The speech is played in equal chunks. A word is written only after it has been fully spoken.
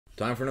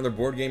Time for another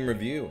board game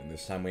review, and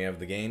this time we have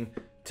the game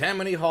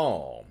Tammany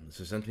Hall. This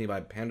is sent to me by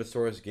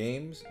Pandasaurus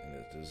Games, and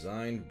is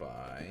designed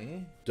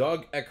by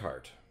Doug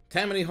Eckhart.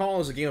 Tammany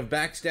Hall is a game of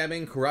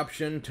backstabbing,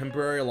 corruption,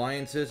 temporary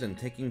alliances, and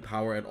taking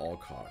power at all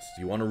costs.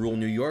 You want to rule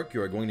New York,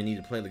 you are going to need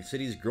to play the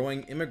city's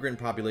growing immigrant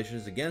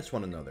populations against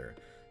one another.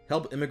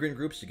 Help immigrant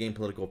groups to gain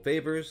political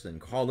favors, then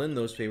call in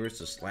those favors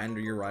to slander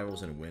your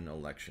rivals and win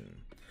election.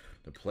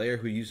 The player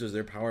who uses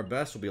their power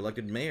best will be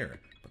elected mayor,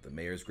 but the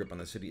mayor's grip on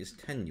the city is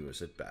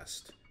tenuous at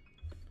best.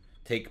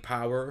 Take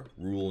power,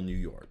 rule New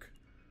York.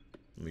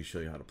 Let me show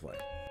you how to play.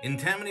 In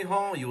Tammany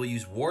Hall, you will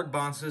use ward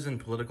bosses and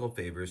political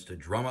favors to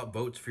drum up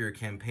votes for your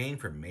campaign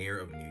for mayor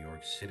of New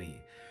York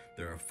City.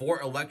 There are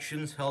 4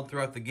 elections held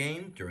throughout the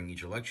game. During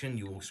each election,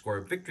 you will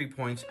score victory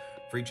points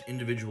for each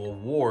individual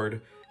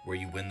ward where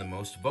you win the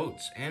most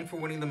votes, and for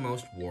winning the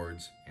most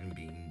wards and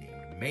being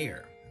named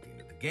mayor. At the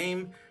end of the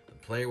game, the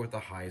player with the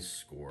highest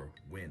score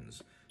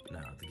wins.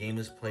 Now, the game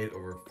is played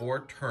over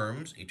 4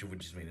 terms, each of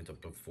which is made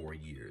up to 4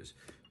 years.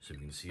 So you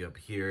can see up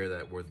here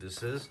that where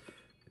this is,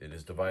 it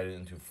is divided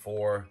into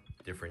 4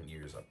 different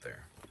years up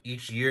there.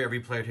 Each year, every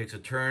player takes a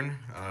turn.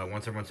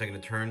 Once everyone's taken a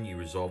turn, you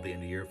resolve the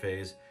end of year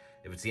phase.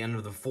 If it's the end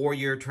of the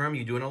 4-year term,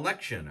 you do an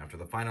election. After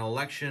the final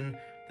election,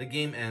 the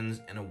game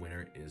ends and a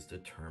winner is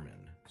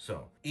determined.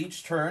 So,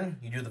 each turn,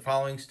 you do the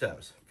following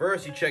steps.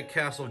 First, you check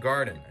Castle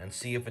Garden and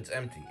see if it's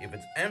empty. If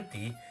it's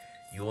empty,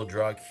 you will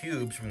draw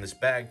cubes from this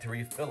bag to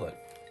refill it.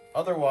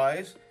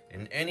 Otherwise,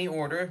 in any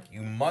order,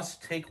 you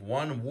must take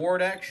 1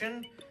 ward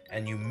action,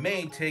 and you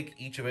may take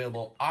each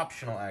available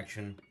optional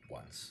action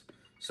once.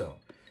 So,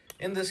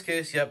 in this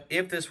case, yep,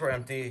 if this were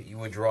empty, you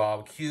would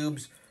draw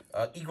cubes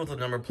equal to the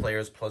number of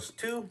players plus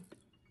 2,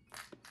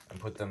 and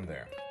put them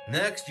there.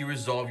 Next, you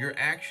resolve your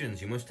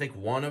actions. You must take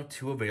 1 of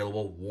 2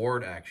 available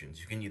ward actions.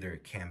 You can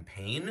either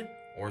campaign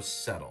or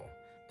settle.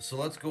 So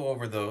let's go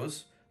over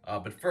those.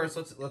 But first,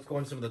 let's go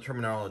into some of the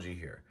terminology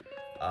here.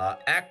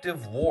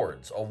 Active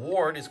wards. A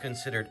ward is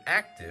considered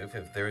active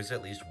if there is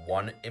at least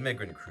 1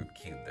 immigrant group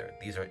cube there.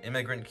 These are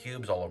immigrant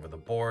cubes all over the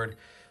board.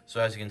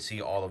 So as you can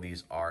see, all of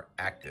these are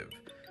active.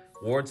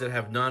 Wards that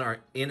have none are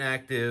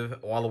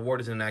inactive. While the ward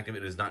is inactive,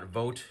 it does not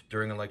vote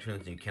during elections,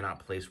 and you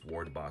cannot place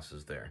ward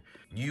bosses there.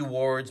 New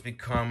wards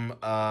become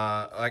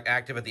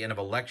active at the end of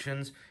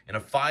elections. In a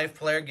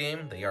 5-player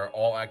game, they are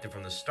all active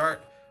from the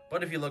start.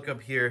 But if you look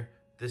up here,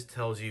 this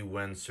tells you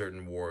when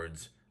certain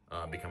wards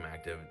become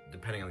active,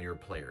 depending on your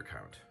player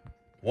count.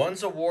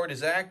 Once a ward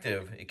is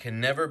active, it can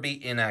never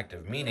be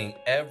inactive, meaning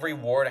every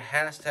ward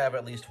has to have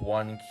at least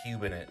 1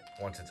 cube in it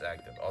once it's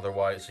active.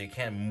 Otherwise, so you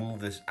can't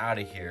move this out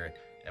of here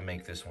and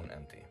make this one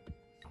empty.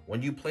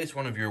 When you place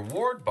one of your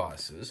ward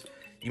bosses,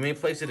 you may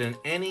place it in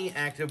any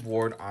active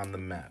ward on the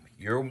map.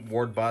 Your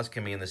ward boss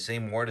can be in the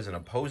same ward as an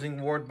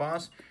opposing ward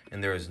boss,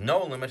 and there is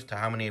no limit to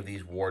how many of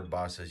these ward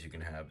bosses you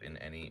can have in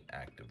any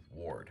active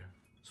ward.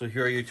 So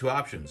here are your 2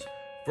 options.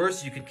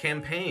 First, you could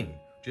campaign.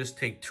 Just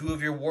take 2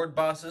 of your ward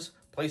bosses,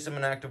 place them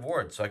in active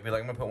wards. So I could be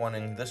like, I'm gonna put one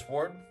in this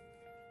ward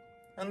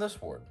and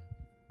this ward.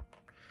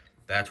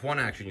 That's one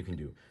action you can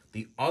do.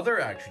 The other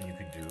action you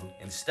could do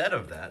instead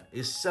of that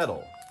is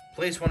settle.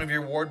 Place one of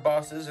your ward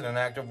bosses in an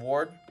active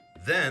ward,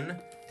 then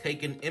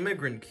take an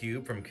immigrant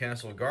cube from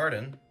Castle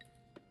Garden,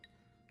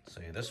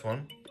 say this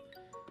one,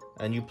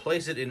 and you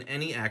place it in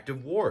any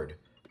active ward.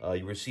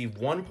 You receive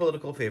 1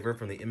 political favor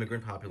from the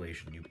immigrant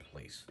population you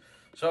place.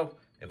 So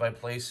if I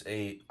place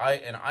an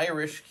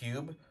Irish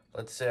cube,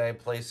 let's say I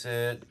place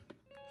it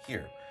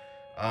here,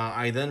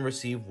 I then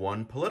receive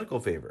 1 political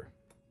favor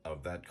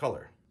of that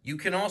color. You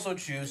can also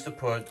choose to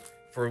put,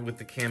 with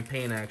the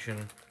campaign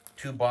action,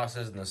 2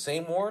 bosses in the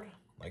same ward,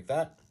 like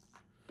that.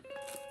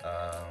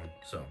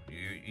 So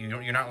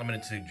you're not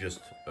limited to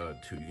just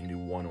 2. You can do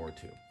 1 or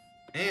 2.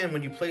 And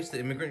when you place the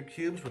immigrant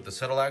cubes with the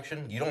settle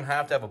action, you don't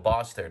have to have a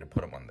boss there to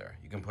put them on there.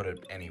 You can put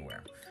it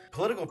anywhere.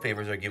 Political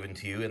favors are given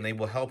to you, and they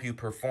will help you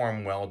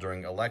perform well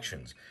during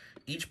elections.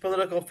 Each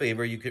political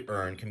favor you could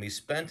earn can be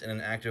spent in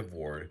an active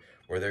ward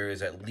where there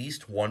is at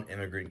least 1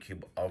 immigrant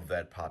cube of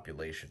that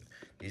population.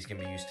 These can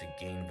be used to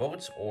gain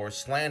votes or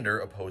slander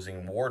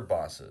opposing ward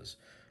bosses.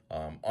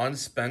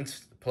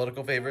 Unspent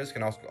political favors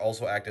can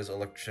also act as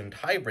election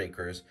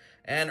tiebreakers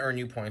and earn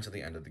you points at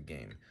the end of the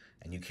game.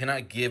 And you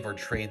cannot give or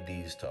trade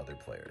these to other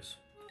players.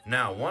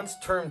 Now, once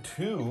term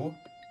 2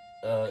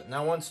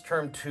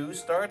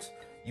 starts,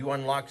 you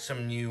unlock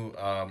some new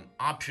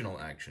optional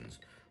actions.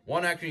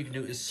 One action you can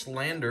do is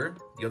slander,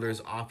 the other is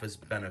office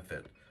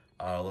benefit.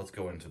 Let's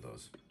go into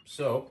those.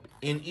 So,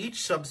 in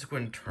each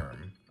subsequent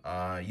term,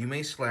 you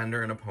may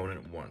slander an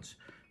opponent once.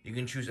 You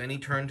can choose any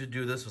turn to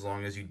do this as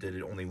long as you did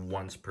it only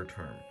once per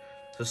term.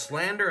 To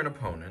slander an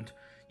opponent,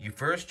 you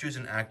first choose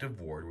an active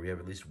ward where you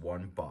have at least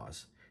 1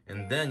 boss,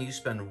 and then you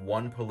spend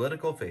 1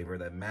 political favor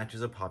that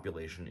matches a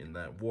population in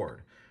that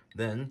ward.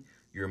 Then,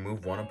 you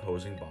remove 1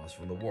 opposing boss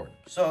from the ward.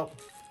 So,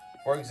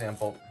 for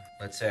example,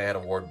 let's say I had a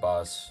ward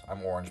boss,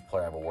 I'm orange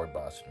player, I have a ward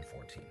boss in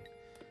 14.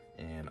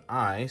 And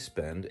I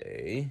spend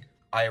a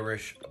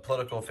Irish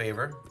political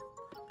favor,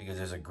 because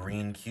there's a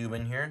green cube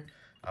in here.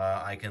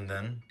 I can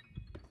then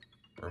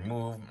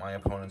remove my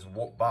opponent's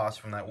boss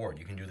from that ward.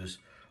 You can do this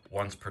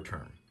once per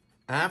turn.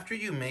 After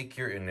you make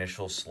your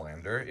initial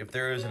slander, if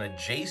there is an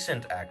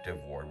adjacent active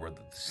ward where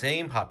the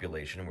same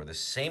population, where the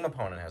same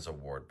opponent has a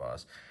ward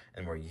boss,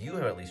 and where you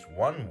have at least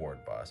one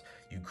ward boss,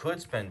 you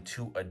could spend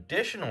 2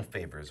 additional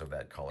favors of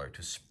that color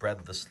to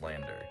spread the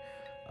slander.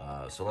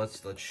 So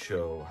let's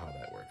show how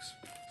that works.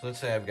 So let's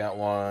say I've got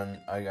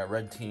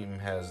red team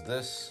has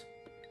this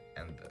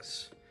and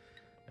this.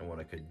 And what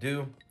I could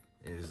do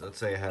is, let's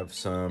say I have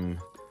some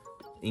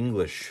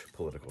English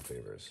political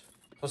favors.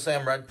 Let's say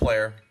I'm red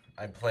player.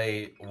 I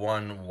play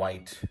 1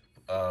 white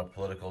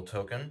political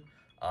token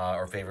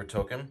or favorite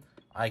token.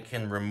 I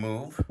can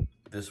remove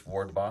this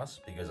ward boss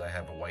because I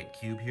have a white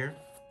cube here.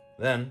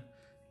 Then,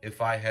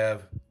 if I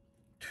have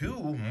 2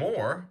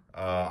 more,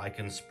 I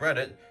can spread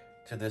it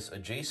to this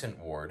adjacent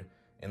ward.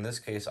 In this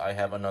case, I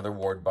have another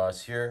ward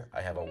boss here.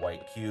 I have a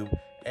white cube,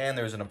 and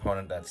there's an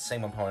opponent, that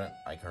same opponent,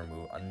 I can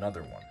remove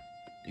another one.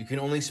 You can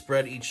only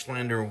spread each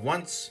slander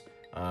once,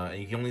 and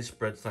you can only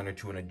spread slander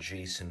to an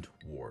adjacent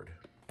ward.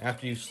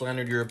 After you've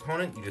slandered your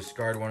opponent, you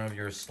discard one of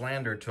your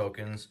slander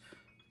tokens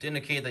to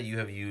indicate that you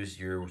have used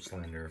your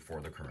slander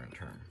for the current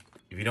turn.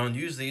 If you don't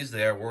use these,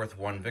 they are worth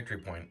 1 victory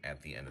point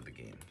at the end of the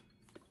game.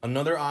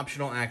 Another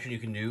optional action you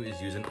can do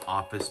is use an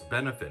office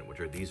benefit, which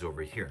are these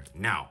over here.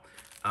 Now,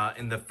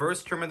 in the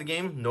first term of the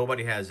game,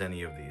 nobody has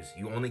any of these.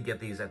 You only get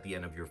these at the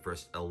end of your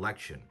first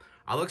election.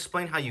 I'll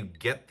explain how you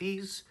get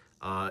these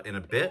in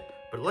a bit,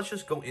 but let's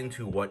just go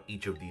into what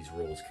each of these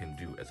roles can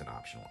do as an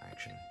optional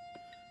action.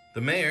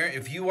 The mayor,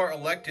 if you are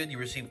elected, you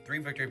receive 3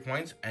 victory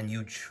points, and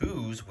you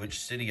choose which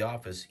city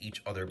office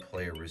each other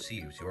player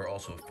receives. You are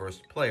also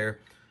first player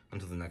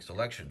until the next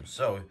election.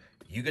 So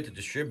you get to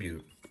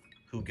distribute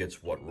who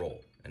gets what role.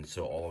 And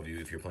so all of you,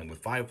 if you're playing with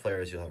 5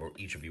 players,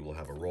 each of you will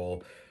have a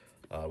role.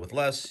 With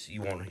less,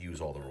 you won't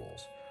use all the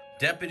roles.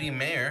 Deputy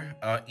mayor,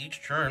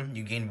 each turn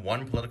you gain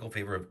 1 political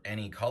favor of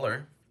any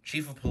color.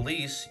 Chief of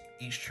police,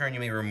 each turn you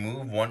may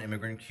remove 1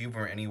 immigrant cube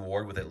from any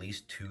ward with at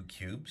least 2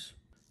 cubes.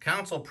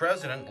 Council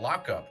President,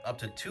 lockup. Up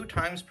to 2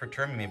 times per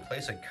turn, you may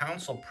place a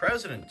Council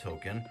President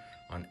token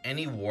on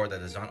any ward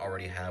that does not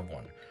already have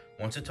one.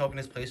 Once a token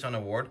is placed on a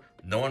ward,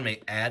 no one may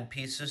add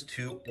pieces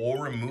to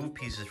or remove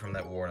pieces from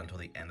that ward until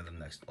the end of the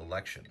next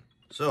election.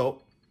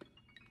 So,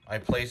 I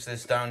place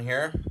this down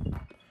here.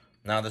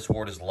 Now this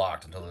ward is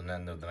locked until the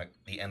end of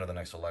the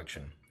next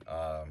election.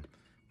 No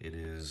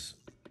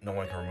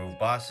one can remove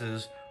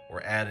bosses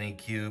or add any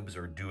cubes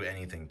or do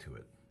anything to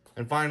it.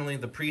 And finally,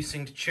 the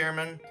precinct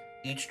chairman.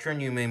 Each turn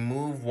you may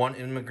move 1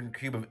 immigrant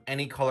cube of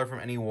any color from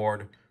any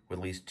ward with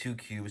at least 2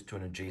 cubes to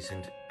an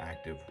adjacent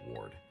active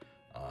ward.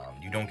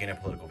 You don't gain a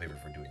political favor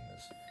for doing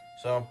this.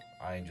 So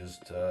I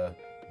just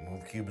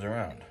move cubes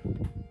around.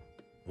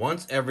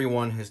 Once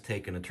everyone has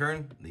taken a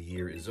turn, the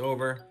year is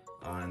over,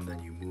 and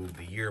then you move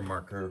the year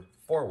marker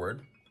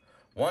forward.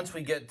 Once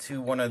we get to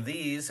one of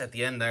these, at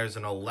the end there's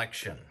an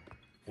election.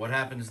 What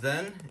happens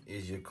then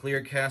is you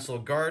clear Castle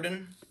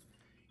Garden,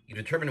 you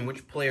determine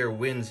which player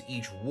wins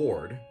each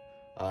ward,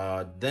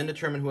 then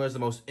determine who has the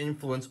most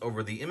influence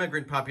over the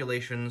immigrant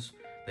populations.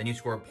 Then you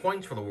score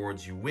points for the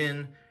wards you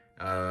win,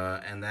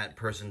 and that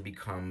person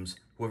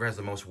whoever has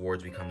the most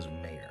wards becomes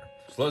mayor.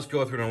 So let's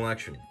go through an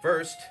election.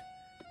 First,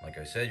 like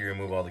I said, you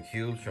remove all the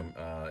cubes from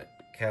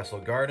Castle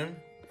Garden,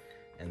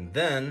 and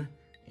then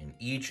in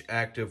each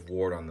active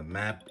ward on the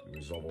map, you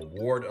resolve a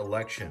ward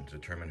election to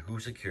determine who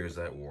secures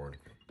that ward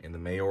in the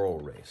mayoral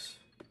race.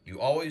 You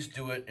always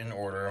do it in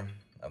order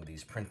of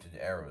these printed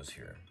arrows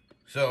here.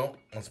 So,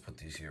 let's put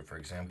these here, for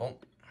example.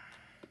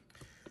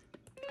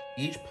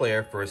 Each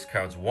player first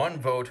counts 1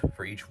 vote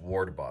for each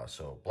ward boss.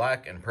 So,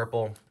 black and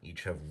purple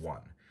each have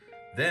 1.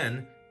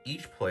 Then,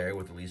 each player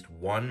with at least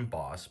 1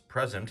 boss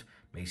present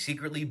may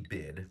secretly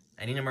bid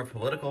any number of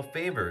political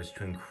favors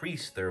to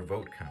increase their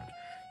vote count.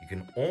 You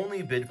can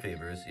only bid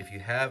favors if you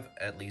have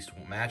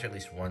match at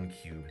least 1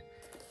 cube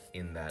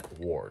in that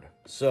ward.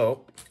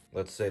 So,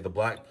 let's say the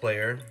black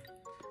player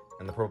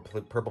and the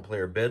purple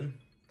player bid.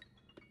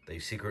 They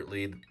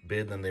secretly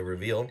bid, then they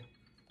reveal.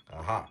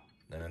 Aha.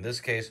 Then in this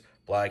case,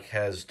 black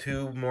has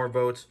 2 more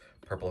votes,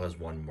 purple has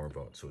 1 more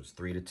vote, so it's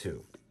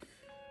 3-2.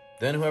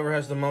 Then whoever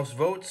has the most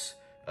votes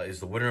is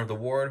the winner of the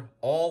ward.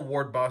 All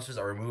ward bosses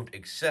are removed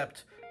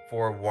except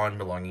for 1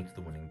 belonging to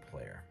the winning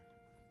player.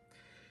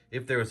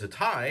 If there is a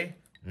tie,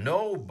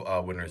 no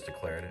winner is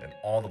declared, and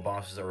all the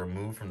bosses are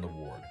removed from the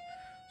ward.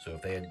 So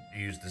if they had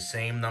used the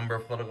same number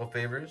of political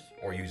favors,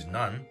 or used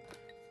none,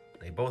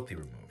 they both be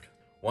removed.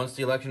 Once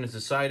the election is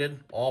decided,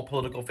 all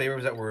political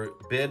favors that were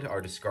bid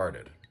are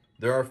discarded.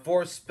 There are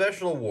 4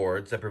 special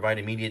wards that provide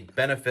immediate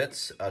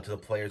benefits to the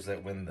players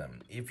that win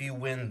them. If you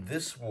win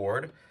this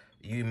ward,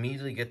 you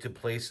immediately get to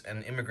place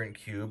an immigrant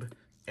cube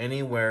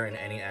anywhere in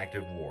any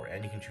active ward,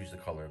 and you can choose the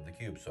color of the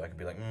cube. So I could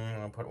be like, I'm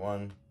gonna put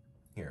one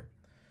here.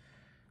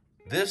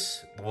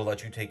 This will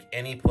let you take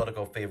any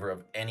political favor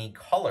of any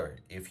color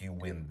if you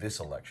win this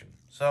election.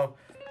 So,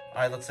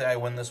 let's say I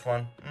win this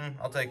one.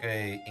 I'll take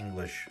a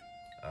English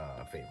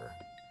favor.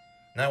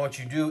 Now what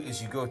you do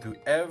is you go through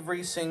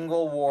every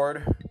single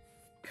ward,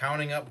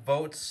 counting up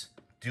votes,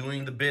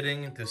 doing the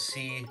bidding to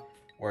see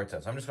where it's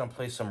at. So I'm just going to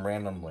place some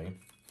randomly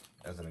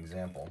as an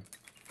example.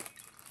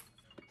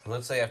 So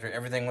let's say after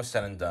everything was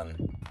said and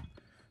done,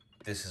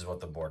 this is what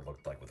the board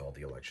looked like with all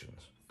the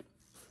elections.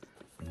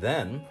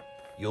 Then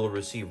you'll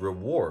receive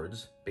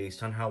rewards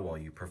based on how well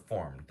you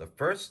performed. The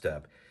first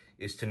step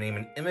is to name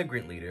an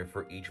immigrant leader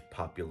for each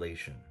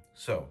population.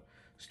 So,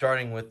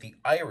 starting with the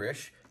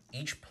Irish,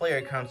 each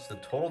player counts the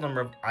total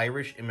number of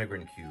Irish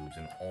immigrant cubes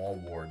in all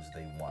wards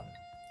they won.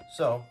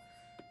 So,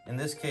 in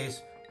this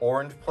case,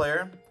 orange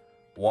player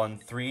won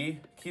 3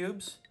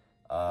 cubes.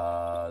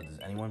 Does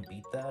anyone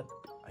beat that?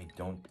 I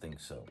don't think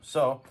so.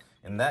 So,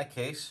 in that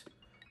case,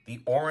 the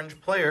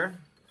orange player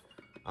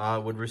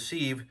would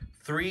receive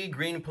 3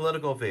 green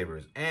political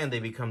favors, and they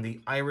become the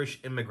Irish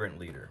immigrant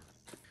leader.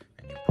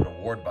 And you put a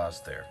ward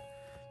boss there.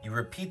 You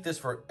repeat this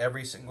for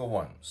every single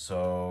one.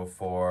 So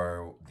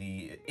for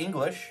the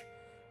English,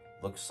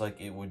 looks like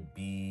it would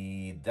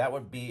be, that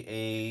would be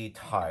a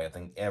tie. I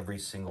think every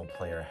single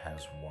player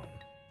has 1.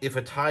 If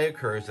a tie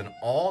occurs, then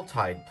all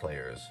tied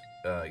players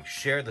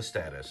share the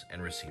status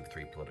and receive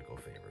 3 political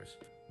favors.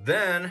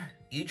 Then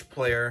each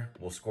player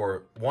will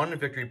score 1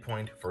 victory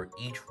point for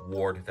each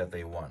ward that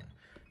they won.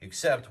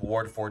 Except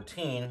Ward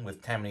 14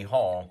 with Tammany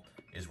Hall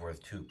is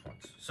worth 2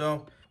 points.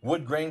 So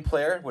Wood Grain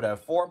player would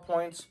have 4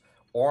 points,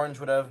 Orange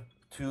would have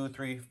 2,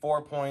 3,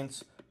 4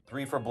 points,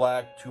 3 for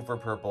black, 2 for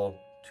purple,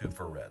 2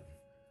 for red.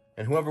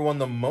 And whoever won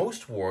the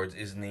most wards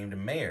is named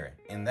mayor.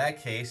 In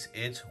that case,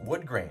 it's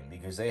Wood Grain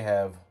because they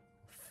have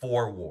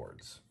 4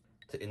 wards.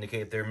 To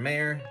indicate their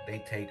mayor,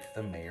 they take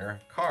the mayor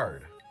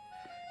card.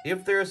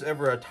 If there's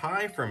ever a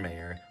tie for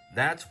mayor,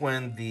 that's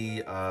when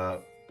the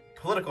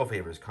political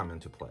favors come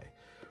into play.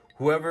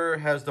 Whoever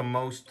has the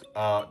most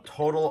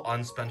total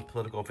unspent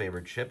political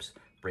favor chips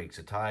breaks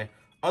a tie.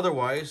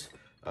 Otherwise,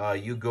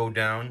 you go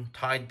down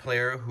tied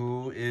player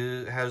who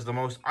has the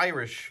most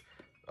Irish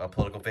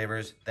political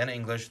favors, then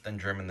English, then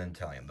German, then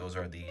Italian. Those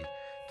are the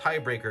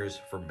tiebreakers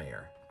for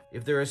mayor.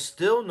 If there is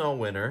still no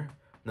winner,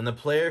 then the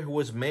player who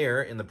was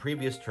mayor in the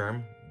previous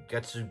term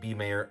gets to be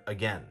mayor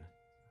again.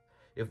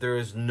 If there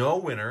is no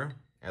winner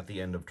at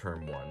the end of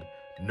term 1,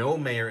 no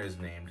mayor is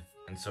named,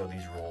 and so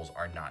these roles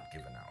are not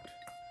given out.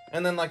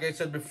 And then, like I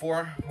said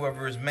before,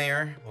 whoever is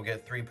mayor will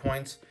get 3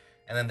 points,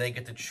 and then they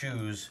get to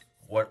choose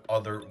what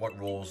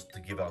roles to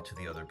give out to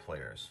the other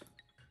players.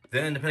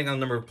 Then, depending on the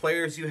number of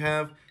players you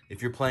have,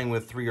 if you're playing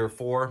with 3 or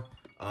 4,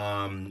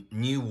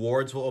 new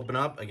wards will open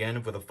up.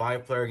 Again, for the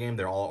 5-player game,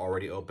 they're all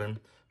already open.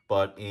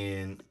 But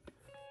in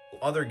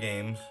other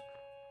games,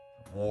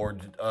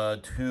 Ward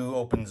 2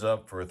 opens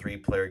up for a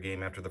 3-player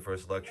game after the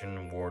first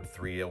election. Ward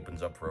 3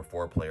 opens up for a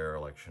 4-player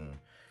election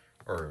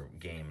or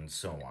game, and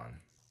so on.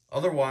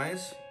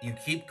 Otherwise, you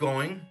keep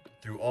going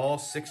through all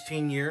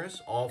 16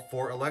 years, all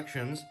 4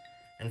 elections,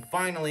 and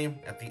finally,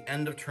 at the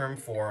end of term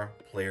 4,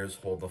 players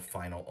hold the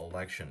final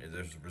election. It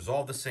is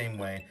resolved the same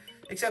way,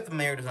 except the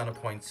mayor does not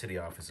appoint city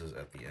offices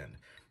at the end.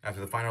 After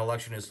the final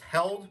election is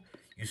held,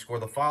 you score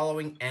the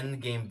following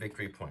end game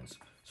victory points.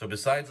 So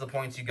besides the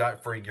points you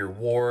got for your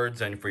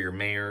wards and for your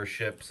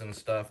mayorships and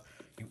stuff,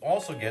 you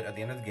also get, at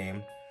the end of the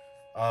game,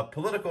 a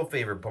political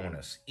favor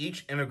bonus.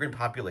 Each immigrant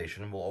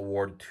population will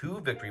award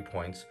 2 victory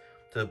points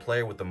to the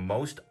player with the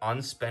most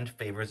unspent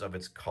favors of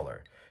its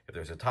color. If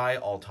there's a tie,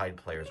 all tied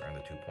players earn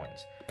the 2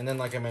 points. And then,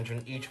 like I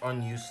mentioned, each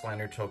unused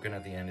slander token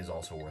at the end is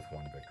also worth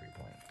 1 victory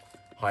point.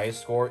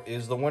 Highest score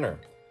is the winner.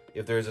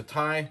 If there's a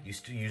tie, you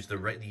still use the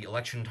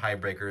election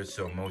tiebreakers,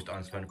 so most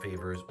unspent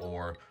favors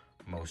or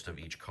most of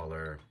each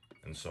color,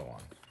 and so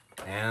on.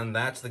 And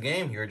that's the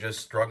game. You're just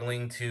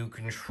struggling to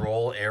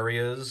control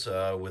areas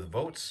with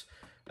votes,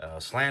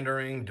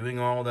 slandering, doing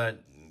all that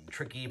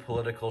tricky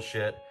political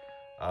shit.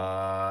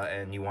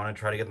 And you want to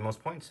try to get the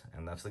most points,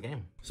 and that's the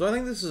game. So I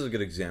think this is a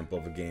good example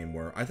of a game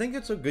where I think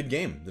it's a good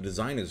game. The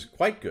design is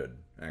quite good,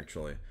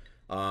 actually.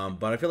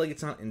 But I feel like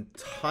it's not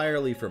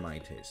entirely for my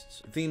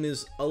tastes. The theme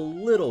is a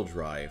little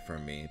dry for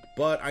me,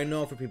 but I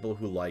know for people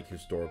who like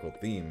historical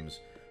themes,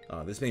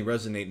 this may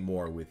resonate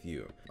more with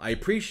you. I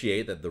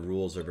appreciate that the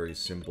rules are very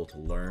simple to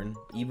learn,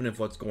 even if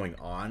what's going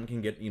on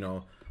can get,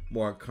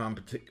 more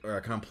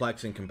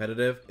complex and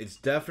competitive. It's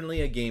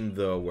definitely a game,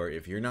 though, where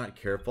if you're not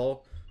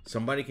careful,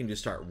 somebody can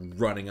just start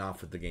running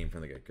off with the game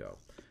from the get-go.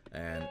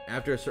 And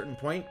after a certain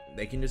point,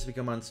 they can just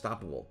become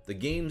unstoppable. The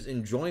game's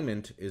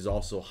enjoyment is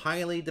also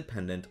highly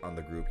dependent on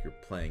the group you're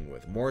playing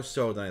with, more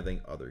so than I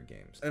think other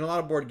games. In a lot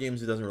of board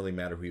games, it doesn't really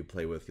matter who you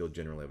play with, you'll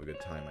generally have a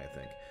good time, I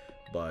think.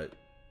 But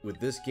with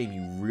this game,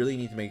 you really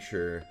need to make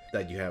sure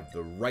that you have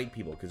the right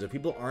people, because if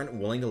people aren't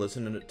willing to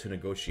listen to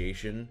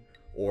negotiation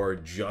or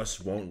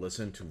just won't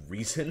listen to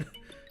reason,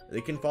 they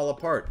can fall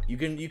apart. You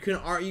can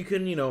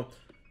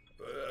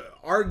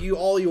argue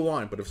all you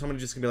want, but if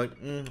somebody's just gonna be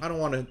like, I don't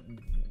want to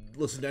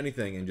listen to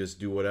anything and just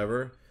do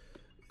whatever,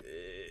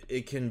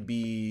 it can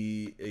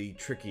be a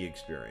tricky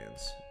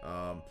experience.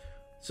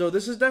 So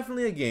this is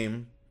definitely a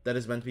game that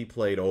is meant to be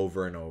played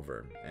over and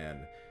over, and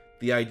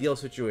the ideal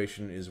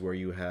situation is where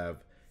you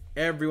have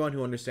everyone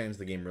who understands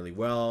the game really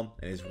well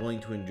and is willing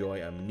to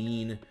enjoy a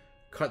mean,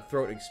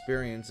 cutthroat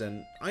experience.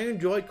 And I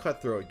enjoy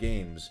cutthroat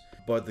games,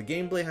 but the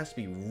gameplay has to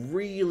be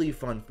really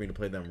fun for me to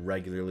play them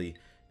regularly.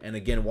 And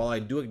again, while I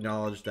do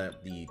acknowledge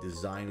that the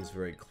design is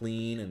very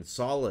clean and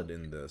solid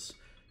in this,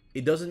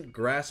 it doesn't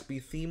grasp me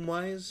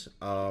theme-wise,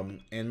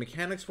 and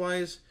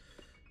mechanics-wise,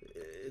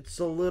 it's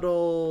a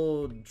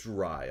little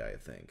dry, I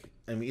think.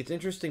 I mean, it's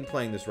interesting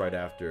playing this right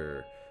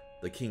after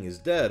The King is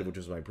Dead, which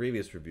was my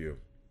previous review,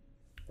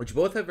 which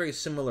both have very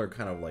similar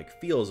kind of, like,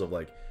 feels of,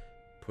 like,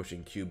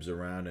 pushing cubes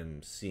around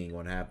and seeing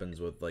what happens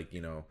with, like,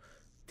 you know,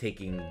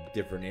 taking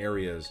different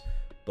areas.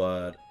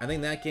 But I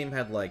think that game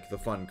had, like, the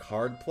fun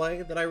card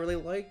play that I really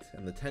liked,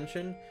 and the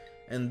tension.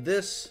 And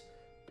this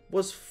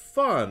was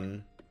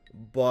fun,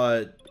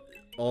 but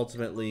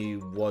ultimately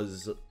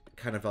was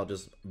kind of felt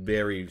just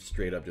very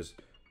straight up just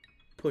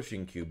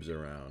pushing cubes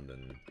around.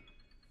 And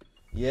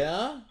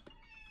yeah?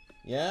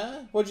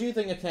 Yeah? What did you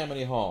think of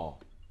Tammany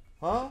Hall?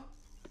 Huh?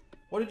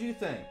 What did you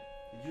think?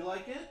 Did you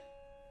like it?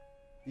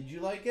 Did you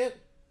like it?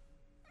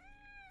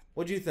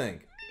 What did you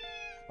think?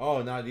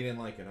 Oh, no, you didn't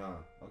like it, huh?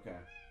 Okay.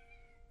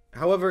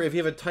 However, if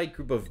you have a tight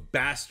group of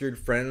bastard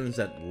friends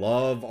that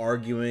love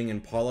arguing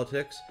and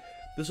politics,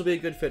 this will be a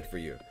good fit for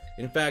you.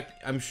 In fact,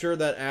 I'm sure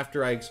that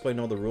after I explain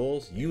all the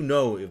rules, you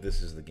know if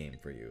this is the game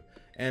for you.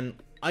 And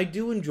I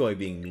do enjoy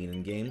being mean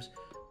in games,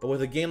 but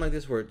with a game like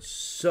this where it's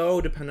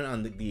so dependent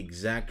on the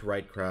exact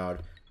right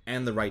crowd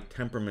and the right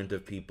temperament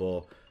of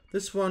people,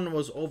 this one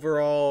was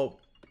overall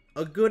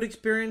a good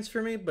experience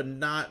for me, but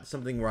not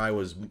something where I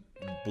was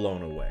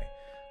blown away.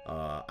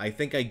 I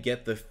think I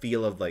get the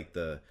feel of, like,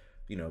 the,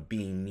 you know,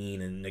 being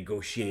mean and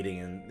negotiating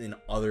in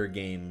other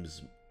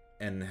games,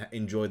 and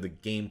enjoy the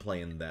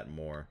gameplay in that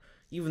more.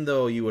 Even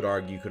though you could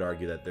argue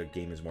that the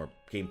gameplay is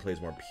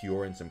more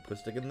pure and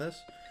simplistic in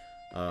this.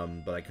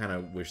 But I kind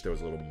of wish there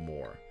was a little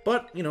more.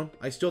 But, you know,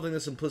 I still think the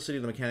simplicity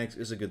of the mechanics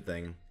is a good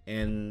thing.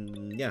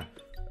 And, yeah,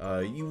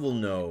 you will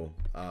know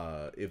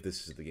if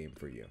this is the game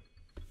for you.